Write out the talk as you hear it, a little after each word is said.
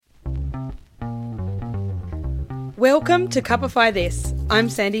Welcome to Cupify This. I'm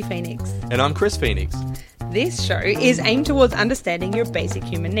Sandi Phoenix. And I'm Chris Phoenix. This show is aimed towards understanding your basic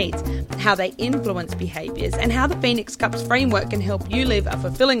human needs, how they influence behaviours, and how the Phoenix Cups framework can help you live a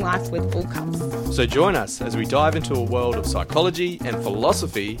fulfilling life with full cups. So join us as we dive into a world of psychology and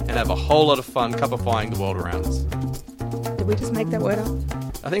philosophy and have a whole lot of fun cupifying the world around us. Did we just make that word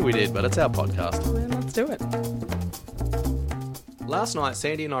up? I think we did, but it's our podcast. Well, let's do it. Last night,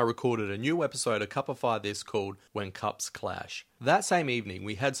 Sandi and I recorded a new episode of Cupify This called When Cups Clash. That same evening,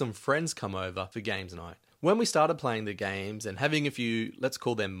 we had some friends come over for games night. When we started playing the games and having a few, let's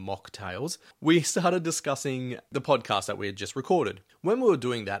call them mocktails, we started discussing the podcast that we had just recorded. When we were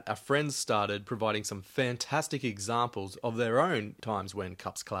doing that, our friends started providing some fantastic examples of their own times when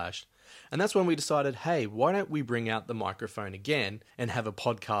cups clashed. And that's when we decided, hey, why don't we bring out the microphone again and have a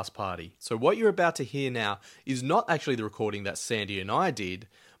podcast party? So what you're about to hear now is not actually the recording that Sandi and I did,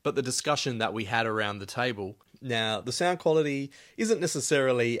 but the discussion that we had around the table. Now, the sound quality isn't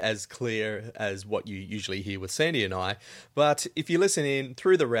necessarily as clear as what you usually hear with Sandi and I, but if you listen in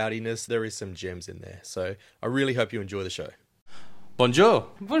through the rowdiness, there is some gems in there. So I really hope you enjoy the show. Bonjour.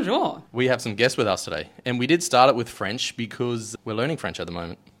 Bonjour. We have some guests with us today, and we did start it with French because we're learning French at the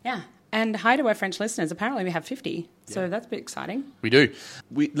moment. Yeah. And hi to our French listeners. Apparently we have 50, so that's a bit exciting. We do.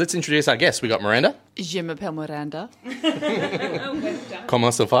 Let's introduce our guests. We got Miranda. Je m'appelle Miranda.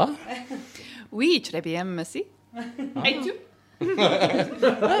 Comment ça va? Oui, très bien, merci. Et tu?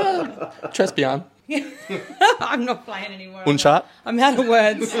 Très bien. I'm not playing anymore. Un chat. I'm out of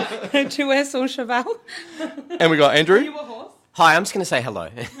words. Tu es un cheval? And we got Andrew. Are you a horse? Hi, I'm just going to say hello.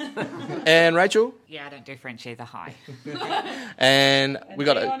 And Rachel. Yeah, I don't do French either. Hi. And we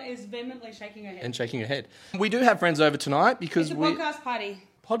got Dionne is vehemently shaking her head. and shaking her head. We do have friends over tonight because It's a podcast party.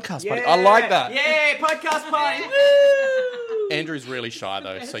 Podcast party. I like that. Yeah, podcast party. Andrew's really shy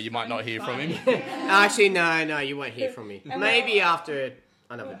though, so you might not hear from him. Actually, no, you won't hear from me. Maybe after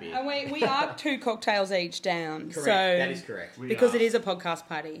another beer. And we are 2 cocktails each down. Correct, So, that is correct. Because it is a podcast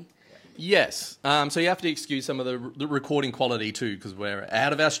party. Yes. So you have to excuse some of the recording quality too, because we're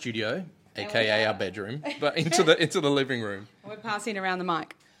out of our studio, aka our bedroom, but into the living room. We're passing around the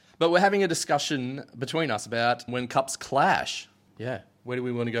mic. But we're having a discussion between us about when cups clash. Yeah. Where do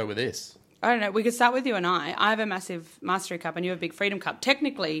we want to go with this? I don't know. We could start with you and I. I have a massive Mastery Cup and you have a big Freedom Cup.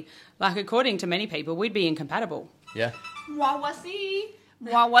 Technically, like according to many people, we'd be incompatible. Yeah. Moi voici.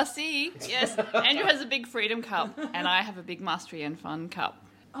 Yes, Andrew has a big Freedom Cup and I have a big Mastery and Fun Cup.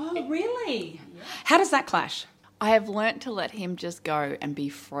 Oh, really? Yeah. How does that clash? I have learnt to let him just go and be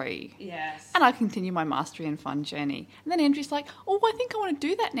free. Yes. And I continue my Mastery and Fun journey. And then Andrew's like, oh, I think I want to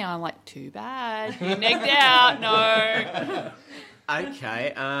do that now. I'm like, too bad. You negged out. No.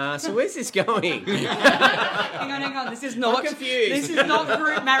 Okay, so where's this going? Hang on. This is not... I'm confused. This is not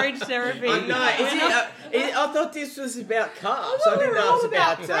group marriage therapy. I thought this was about cups. I didn't know it was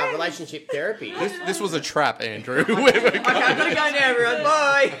about relationship therapy. This was a trap, Andrew. Okay, I've got to go now, everyone.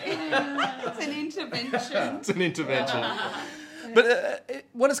 Bye. It's an intervention. It's an intervention. But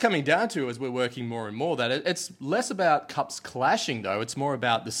what it's coming down to as we're working more and more, that it's less about cups clashing, though. It's more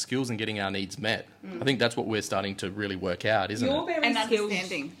about the skills and getting our needs met. I think that's what we're starting to really work out, isn't You're it? very And skilled.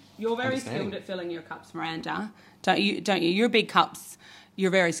 understanding. You're very skilled at filling your cups, Miranda. Don't you? You're big cups.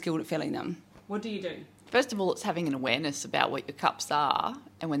 You're very skilled at filling them. What do you do? First of all, it's having an awareness about what your cups are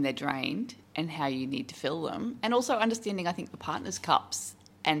and when they're drained and how you need to fill them. And also understanding, I think, the partner's cups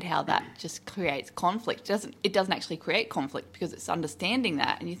and how that just creates conflict. It doesn't actually create conflict because it's understanding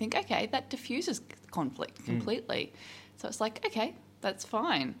that and you think, okay, that diffuses conflict completely. So it's like, okay, that's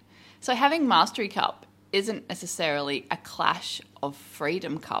fine. So having Mastery Cup isn't necessarily a clash of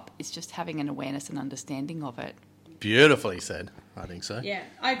Freedom Cup. It's just having an awareness and understanding of it. Beautifully said. I think so. Yeah,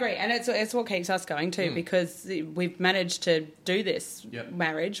 I agree, and it's what keeps us going too because we've managed to do this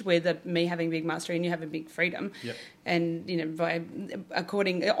marriage with me having big mastery and you having big freedom, and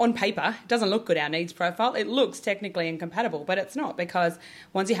on paper it doesn't look good, our needs profile. It looks technically incompatible, but it's not, because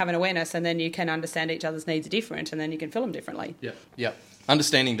once you have an awareness and then you can understand each other's needs are different and then you can fill them differently. Yep.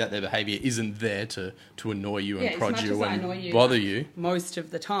 Understanding that their behaviour isn't there to annoy you and prod you and bother you most of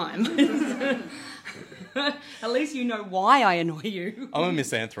the time. At least you know why I annoy you. I'm a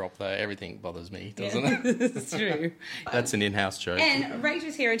misanthrope, though. Everything bothers me, doesn't it? It's true. That's an in-house joke. And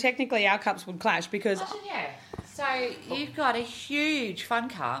Rachel's here, and technically our cups would clash because... Yeah. So you've got a huge fun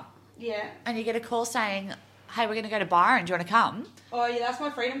cup. Yeah. And you get a call saying, hey, we're going to go to Byron. Do you want to come? Oh, yeah, that's my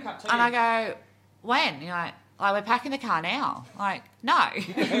Freedom Cup too. And I go, when? You're like, we're packing the car now. I'm like, no.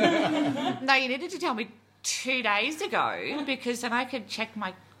 No, you needed to tell me 2 days ago because then I could check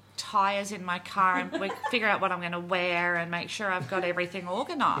my tyres in my car and we figure out what I'm going to wear and make sure I've got everything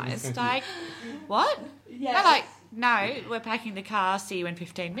organised. Like, what? Yeah. They're like, no, we're packing the car, see you in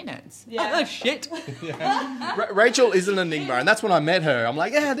 15 minutes. Yeah. Oh, shit. Rachel is an enigma, and that's when I met her. I'm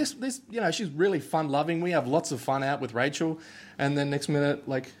like, yeah, this, she's really fun-loving. We have lots of fun out with Rachel. And then next minute,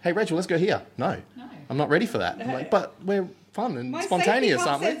 like, hey, Rachel, let's go here. No, I'm not ready for that. I'm like, but we're fun and spontaneous,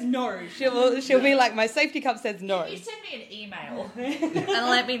 aren't we? My safety cup says no. She'll be like, my safety cup says no. You send me an email and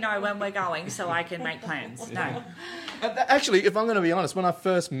let me know when we're going so I can make plans. No. Actually, if I'm going to be honest, when I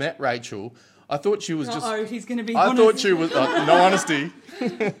first met Rachel, I thought she was just... Oh, he's going to be honest. I thought she was... no honesty.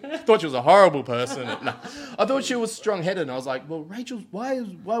 Thought she was a horrible person. No. I thought she was strong-headed, and I was like, well, Rachel, why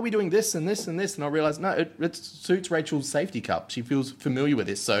are we doing this and this and this? And I realised, no, it suits Rachel's safety cup. She feels familiar with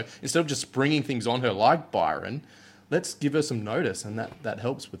this. So instead of just springing things on her like Byron, let's give her some notice, and that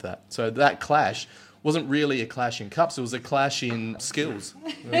helps with that. So that clash wasn't really a clash in cups. It was a clash in skills,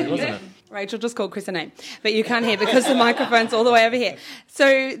 really, wasn't it? Rachel just called Chris a name, but you can't hear because the microphone's all the way over here.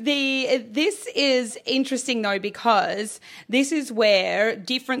 So this is interesting though, because this is where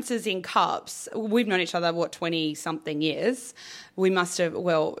differences in cups, we've known each other, 20 something years. We must have,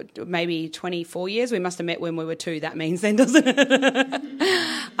 maybe 24 years. We must have met when we were 2. That means then, doesn't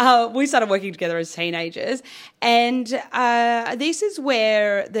it? We started working together as teenagers. And this is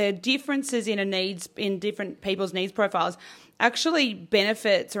where the differences in different people's needs profiles actually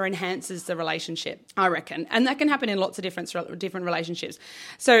benefits or enhances the relationship, I reckon. And that can happen in lots of different relationships.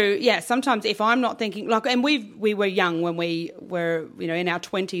 So, yeah, sometimes if I'm not thinking, and we were young when we were, in our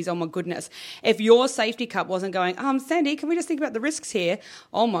 20s, oh my goodness. If your safety cup wasn't going, Sandy, can we just think about the risks here?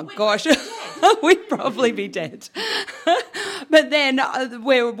 Oh my gosh, we'd probably be dead. But then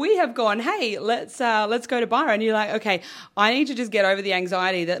where we have gone, hey, let's go to Byron, you're like, okay, I need to just get over the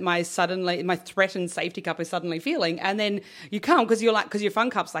anxiety that my threatened safety cup is suddenly feeling. And then you come because your fun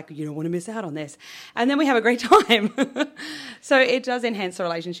cup's like, you don't want to miss out on this. And then we have a great time. So it does enhance the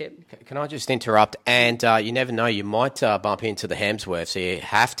relationship. Can I just interrupt? And you never know, you might bump into the Hemsworth, so you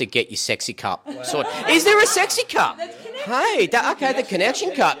have to get your sexy cup sorted. Is there a sexy cup? Hey, the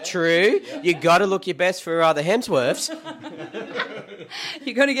connection cup, true. You got to look your best for the Hemsworths.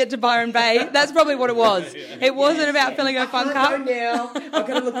 You're going to get to Byron Bay. That's probably what it was. It wasn't about filling a fun cup. Now I've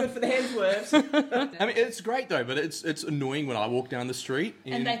got to look good for the Hemsworths. I mean, it's great though, but it's annoying when I walk down the street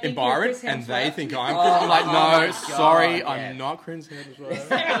in Byron and they think I'm Chris. I'm like, no, sorry, yeah. I'm not Chris Hemsworth.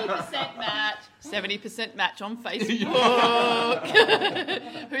 70% match. 70% match on Facebook.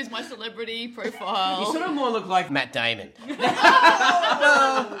 Who's my celebrity profile? You sort of more look like Matt Damon. Well,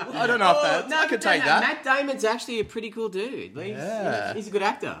 I don't know if that's... I could take that. Matt Damon's actually a pretty cool dude. He's a good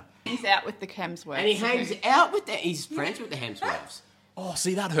actor. He's out with the Hemsworths. And he hangs out with he's friends with the Hemsworths. Oh,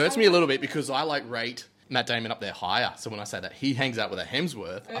 see, that hurts me a little bit because I rate Matt Damon up there higher. So when I say that he hangs out with a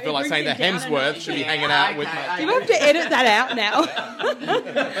Hemsworth, I feel like saying the Hemsworth should be hanging out with Matt Damon. You have to edit that out now.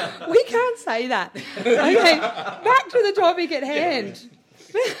 We can't say that. Okay, back to the topic at hand.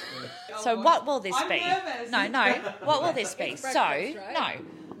 So what will this be? Nervous. No. What will this be?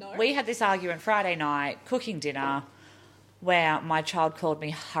 We had this argument Friday night, cooking dinner, where my child called me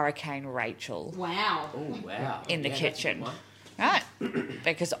Hurricane Rachael. Wow. Oh, wow. In the kitchen. Right?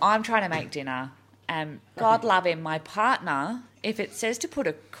 Because I'm trying to make dinner, and God love him, my partner, if it says to put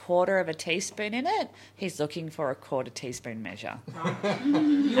 1/4 teaspoon in it, he's looking for a 1/4 teaspoon measure. You're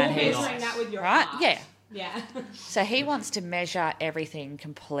measuring that with your right? heart. Yeah. So he wants to measure everything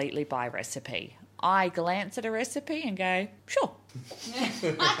completely by recipe. I glance at a recipe and go, sure.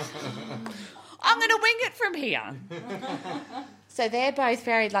 I'm going to wing it from here. So they're both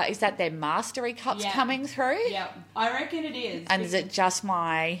very is that their mastery cups coming through? Yeah, I reckon it is. And is it just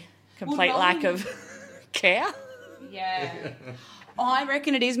my complete lack of care? Yeah. I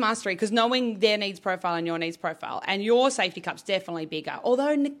reckon it is mastery because knowing their needs profile and your needs profile, and your safety cup's definitely bigger.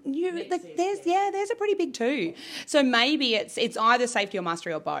 Although there's a pretty big too. So maybe it's either safety or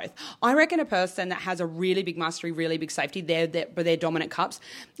mastery or both. I reckon a person that has a really big mastery, really big safety, they're dominant cups.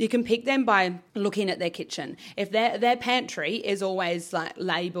 You can pick them by looking at their kitchen. If their pantry is always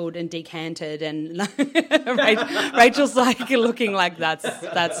labelled and decanted, and Rachel's looking like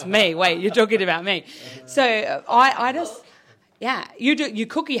that's me. Wait, you're talking about me? So I just. Yeah, you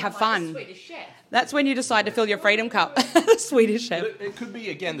cook, you have fun. Swedish chef. That's when you decide to fill your freedom cup. Swedish chef. But it could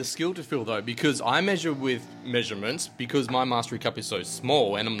be, again, the skill to fill, though, because I measure with measurements because my mastery cup is so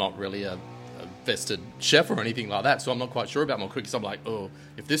small and I'm not really a vested chef or anything like that, so I'm not quite sure about more cookies. I'm like, oh,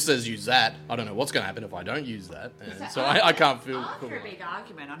 if this says use that, I don't know what's going to happen if I don't use that. And so I can't feel... After a big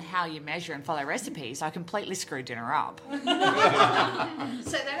argument on how you measure and follow recipes, I completely screwed dinner up. So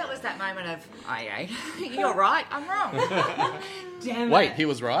then it was that moment of, oh yeah, you're right, I'm wrong. Damn Wait, it. he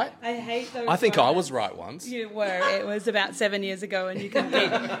was right? I hate those. I think I moments. was right once. You were. It was about 7 years ago, and you can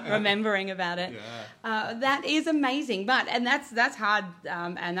keep remembering about it. Yeah. That is amazing, and that's hard,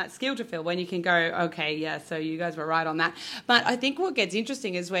 and that's skill to fill when you can go, okay, yeah, so you guys were right on that. But I think what gets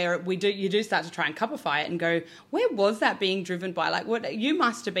interesting is where you do start to try and cupify it and go, where was that being driven by? Like, what you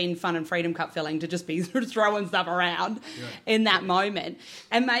must have been fun and freedom cup filling to just be sort of throwing stuff around in that moment,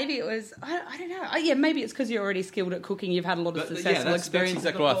 and maybe it was I don't know. Yeah, maybe it's because you're already skilled at cooking. You've had a lot of successful experience. That's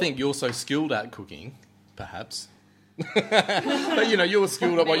exactly what I think. You're so skilled at cooking, perhaps. But you were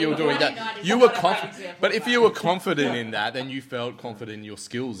skilled at what you were doing. That you were confident. But if you were confident in that, then you felt confident in your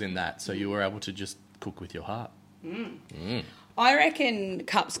skills in that, so you were able to just cook with your heart. I reckon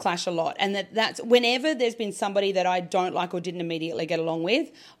cups clash a lot, and that's whenever there's been somebody that I don't like or didn't immediately get along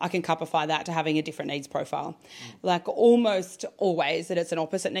with, I can cupify that to having a different needs profile. Like almost always that it's an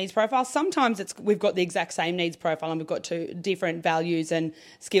opposite needs profile. Sometimes we've got the exact same needs profile and we've got two different values and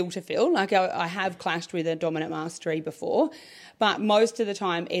skill to fill. Like I have clashed with a dominant mastery before, but most of the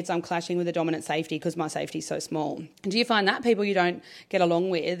time I'm clashing with a dominant safety because my safety is so small. Do you find that people you don't get along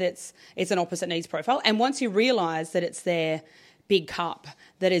with, it's an opposite needs profile? And once you realise that it's their big cup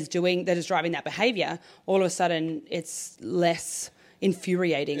that is driving that behaviour, all of a sudden it's less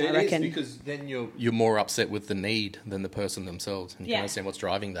infuriating, I reckon. It is, because then you're more upset with the need than the person themselves, and you can understand what's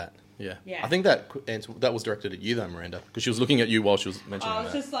driving that. Yeah. I think that was directed at you though, Miranda, because she was looking at you while she was mentioning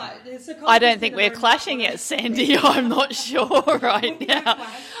that. Just like, I don't think we're clashing yet, Sandy. I'm not sure right now.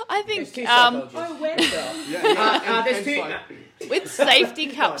 I think with safety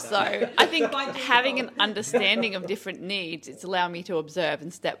cups, though, I think having an understanding of different needs, it's allowed me to observe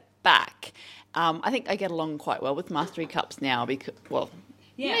and step back. I think I get along quite well with mastery cups now because,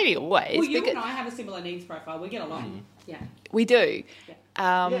 maybe always. Well, you and I have a similar needs profile. We get along. Yeah. We do. Yeah.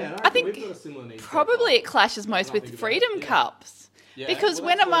 I think probably it clashes most with freedom cups. Yeah, because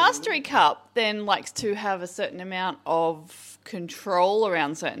when a mastery cup then likes to have a certain amount of control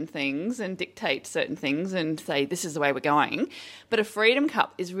around certain things and dictate certain things and say, this is the way we're going. But a freedom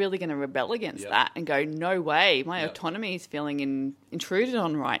cup is really going to rebel against that and go, no way, my autonomy is feeling intruded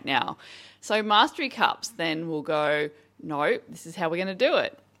on right now. So mastery cups then will go, no, this is how we're going to do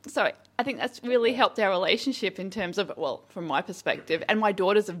it. So I think that's really helped our relationship in terms of, from my perspective, and my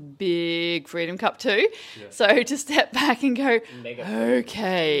daughter's a big freedom cup too. Yeah. So to step back and go,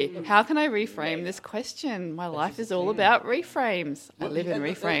 okay, how can I reframe this question? My life is all about reframes. I live in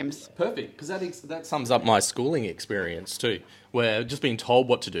reframes. Perfect, because that sums up my schooling experience too, where just being told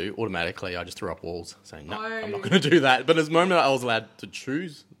what to do, automatically I just threw up walls saying, no, I'm not going to do that. But as the moment I was allowed to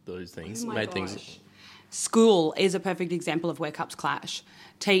choose those things, things... School is a perfect example of where cups clash.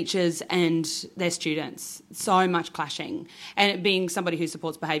 Teachers and their students, so much clashing. And it being somebody who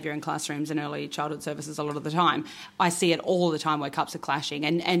supports behaviour in classrooms and early childhood services a lot of the time, I see it all the time where cups are clashing,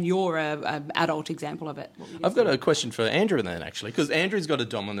 and you're an adult example of it. I've got a question for Andrew then, actually, because Andrew's got a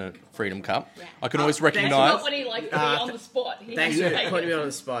dominant freedom cup. Yeah. I can always recognise... That's not what he likes to be on the spot. Thanks for putting me on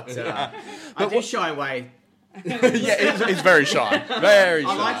the spot. I do shy away. He's very shy. Very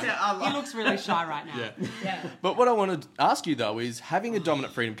shy. He looks really shy right now. Yeah. But what I want to ask you, though, is having a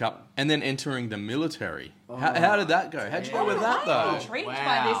dominant freedom cup and then entering the military. How did that go? How'd you go with that, though? I'm intrigued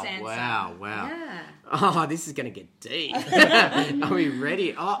by this answer. Wow. Yeah. Oh, this is going to get deep. Are we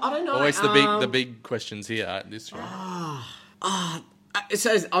ready? Oh, I don't know. Always the big questions here at this round.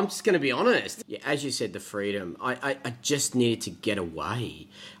 So I'm just going to be honest. Yeah, as you said, the freedom. I just needed to get away.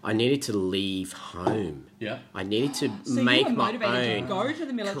 I needed to leave home. Yeah. I needed to so make you were my motivated own. to go to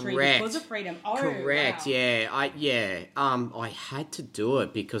the military because of freedom. Oh, correct. Wow. Yeah. I had to do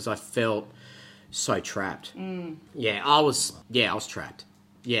it because I felt so trapped. Yeah, I was trapped.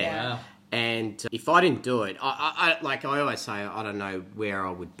 Yeah. Wow. And if I didn't do it, I like I always say, I don't know where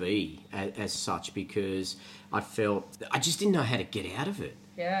I would be as such, because I felt I just didn't know how to get out of it.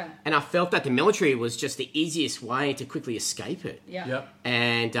 Yeah. And I felt that the military was just the easiest way to quickly escape it. Yeah. Yep.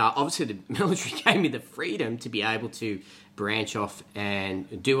 And obviously the military gave me the freedom to be able to branch off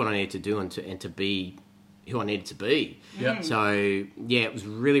and do what I needed to do and to be who I needed to be. Yep. So, yeah, it was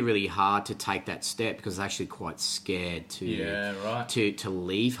really, really hard to take that step because I was actually quite scared to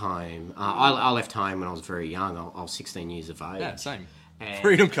leave home. I left home when I was very young. I was 16 years of age. Yeah, same. And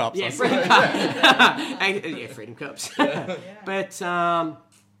freedom cups. Yeah, freedom cups. Freedom cups.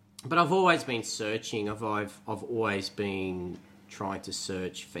 But I've always been searching. I've always been trying to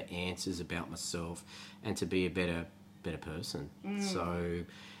search for answers about myself and to be a better person. So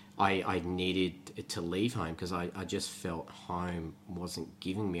I needed to leave home because I just felt home wasn't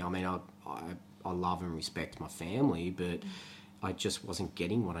giving me. I mean, I love and respect my family, but I just wasn't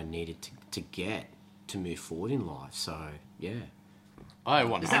getting what I needed to get to move forward in life. So, yeah. I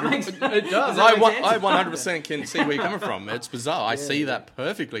 100%. It does. I 100% can see where you're coming from. It's bizarre. I see that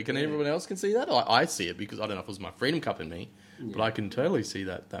perfectly. Can everyone else can see that? I see it because I don't know if it was my Freedom Cup in me, but I can totally see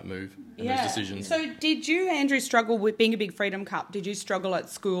that move and those decisions. So did you, Andrew, struggle with being a big Freedom Cup? Did you struggle at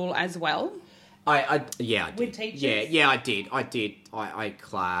school as well? I did. With teachers? Yeah, I did. I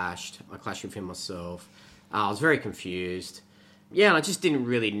clashed. I clashed with him myself. I was very confused. Yeah, and I just didn't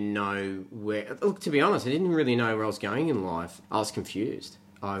really know where... Look, to be honest, I didn't really know where I was going in life. I was confused.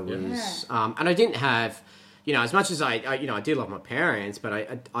 I was... and I didn't have... You know, as much as I did love my parents,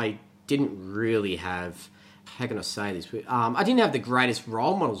 but I didn't really have... How can I say this? I didn't have the greatest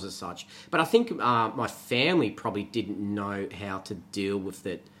role models as such, but I think my family probably didn't know how to deal with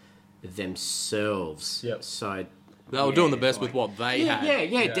it themselves. Yep. So... They were doing the best with what they had.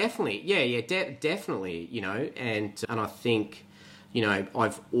 Yeah, definitely. Definitely, you know, and I think... You know,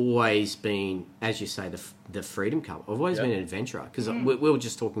 I've always been, as you say, the Freedom Cup. I've always been an adventurer because we were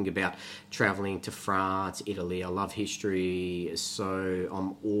just talking about travelling to France, Italy. I love history, so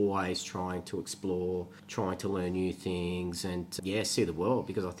I'm always trying to explore, trying to learn new things and, see the world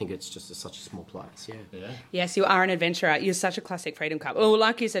because I think it's just such a small place, Yes, you are an adventurer. You're such a classic Freedom Cup. Well,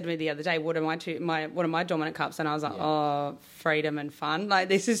 like you said to me the other day, what are my dominant cups? And I was like, oh, freedom and fun. Like,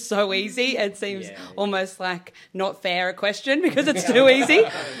 this is so easy. It seems almost like not fair a question because it's too easy.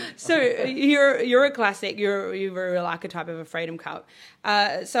 So you're a classic. You're a archetype of a Freedom Cup.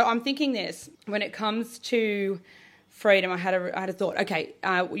 So I'm thinking this when it comes to freedom. I had a thought. Okay,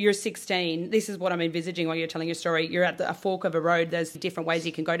 you're 16. This is what I'm envisaging while you're telling your story. You're at a fork of a road. There's different ways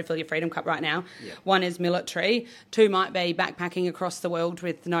you can go to fill your Freedom Cup right now. Yeah. One is military. Two might be backpacking across the world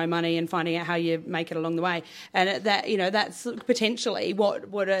with no money and finding out how you make it along the way. And that's potentially what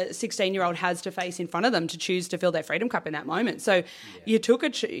a 16-year-old has to face in front of them to choose to fill their Freedom Cup in that moment. So you took a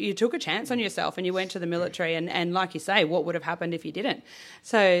chance on yourself and you went to the military. And like you say, what would have happened if you didn't?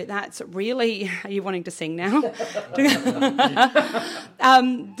 So that's really. Are you wanting to sing now?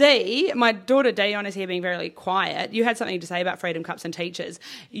 My daughter Dionne is here being very quiet. You had something to say about Freedom Cups and teachers.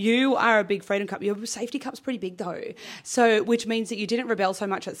 You are a big Freedom Cup. Your safety cup's pretty big though. So, which means that you didn't rebel so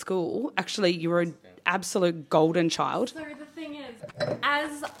much at school. Actually, you were an absolute golden child. So the thing is,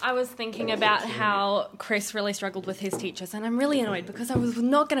 as I was thinking about how Chris really struggled with his teachers, and I'm really annoyed because I was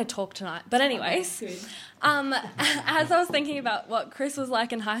not going to talk tonight. But anyways, as I was thinking about what Chris was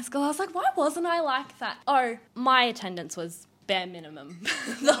like in high school, I was like, why wasn't I like that? Oh, my attendance was bare minimum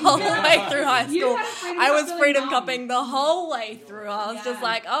the whole way through high school. I was Freedom Cupping the whole way through. I was just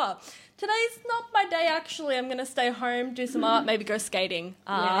like, oh, today's not my day actually. I'm going to stay home, do some art, maybe go skating.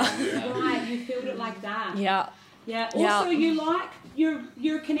 Right, you filled it like that. Yeah. Yeah. Also, you like...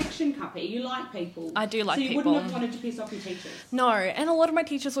 You're a connection cuppy. You like people. I do like people. So you wouldn't have wanted to piss off your teachers? No, and a lot of my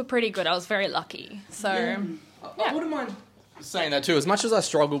teachers were pretty good. I was very lucky. So, I wouldn't mind saying that too. As much as I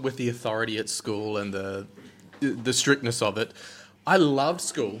struggled with the authority at school and the strictness of it, I loved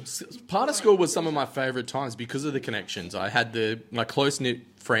school. Part of school was some of my favourite times because of the connections. I had my close-knit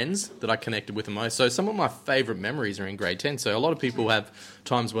friends that I connected with the most. So some of my favourite memories are in grade 10. So a lot of people have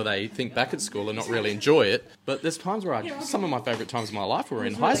times where they think back at school and not really enjoy it. But there's times where some of my favourite times of my life were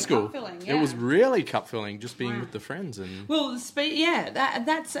in high school. It was really cup-filling, just being with the friends. And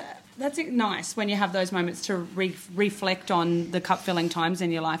that's nice when you have those moments to reflect on the cup-filling times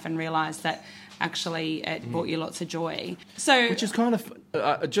in your life and realise that actually it brought you lots of joy. So, which is kind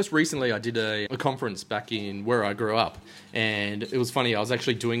of just recently I did a conference back in where I grew up, and it was funny. I was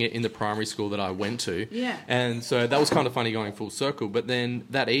actually doing it in the primary school that I went to, and so that was kind of funny going full circle. But then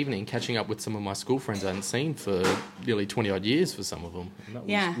that evening, catching up with some of my school friends I hadn't seen for nearly 20 odd years for some of them, and that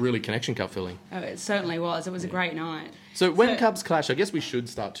was really connection cup filling. Oh, it certainly was. It was a great night. So when cups clash, I guess we should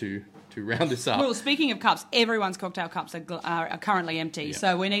start to round this up. Well, speaking of cups, everyone's cocktail cups are currently empty,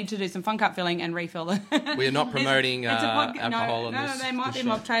 so we need to do some fun cup filling and refill them. We are not promoting alcohol on this. No, they might be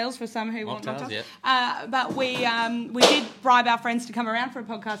mocktails for some who want mocktails. Yeah. But we did bribe our friends to come around for a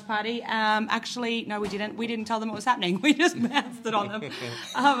podcast party. Actually, no, we didn't. We didn't tell them what was happening. We just bounced it on them.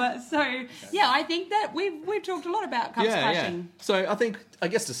 I think that we've talked a lot about cups clashing. Yeah. So I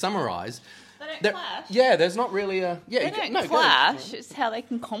guess to summarise. They don't clash. Yeah, there's not really a... they don't clash. It's how they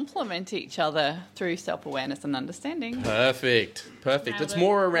can complement each other through self-awareness and understanding. Perfect. It's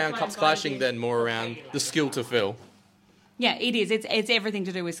more around cups clashing than more around the skill to fill. Yeah, it is. It's everything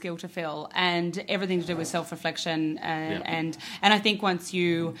to do with skill to fill and everything to do with self-reflection. And I think once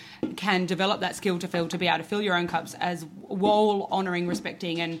you can develop that skill to fill to be able to fill your own cups as while honouring,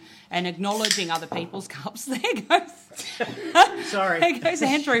 respecting and acknowledging other people's cups. There goes. Sorry. There goes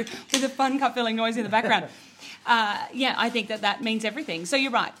Andrew with a fun cup filling noise in the background. I think that means everything. So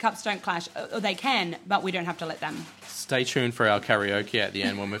you're right, cups don't clash. Or they can, but we don't have to let them. Stay tuned for our karaoke at the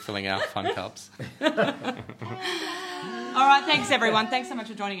end when we're filling our fun cups. All right, thanks everyone. Thanks so much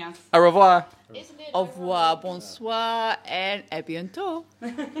for joining us. Au revoir. Au revoir, bonsoir, and à bientôt.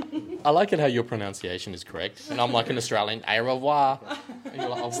 I like it how your pronunciation is correct. And I'm like an Australian, au revoir. And you're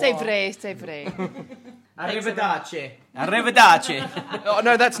like, au revoir. C'est vrai. Arrivederci. Arrivederci. Oh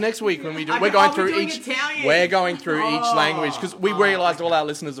no, that's next week when we do. We're going through each language because we realised all our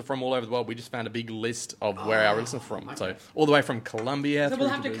listeners are from all over the world. We just found a big list of where our listeners are from. So all the way from Colombia so through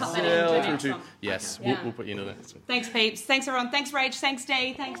we'll have to to Brazil, cut that into through to next yes, yeah. we'll put you into that. Thanks, peeps. Thanks everyone. Thanks, Rach. Thanks,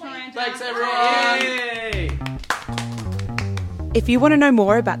 Dee. Thanks, Miranda. Thanks everyone. Yay. If you want to know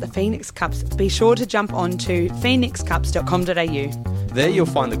more about the Phoenix Cups, be sure to jump on to phoenixcups.com.au. There you'll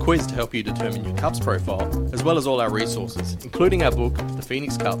find the quiz to help you determine your cups profile, as well as all our resources, including our book, The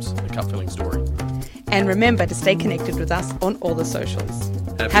Phoenix Cups, The Cup Filling Story. And remember to stay connected with us on all the socials.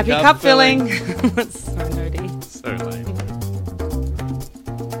 Happy cup filling. That's so nerdy.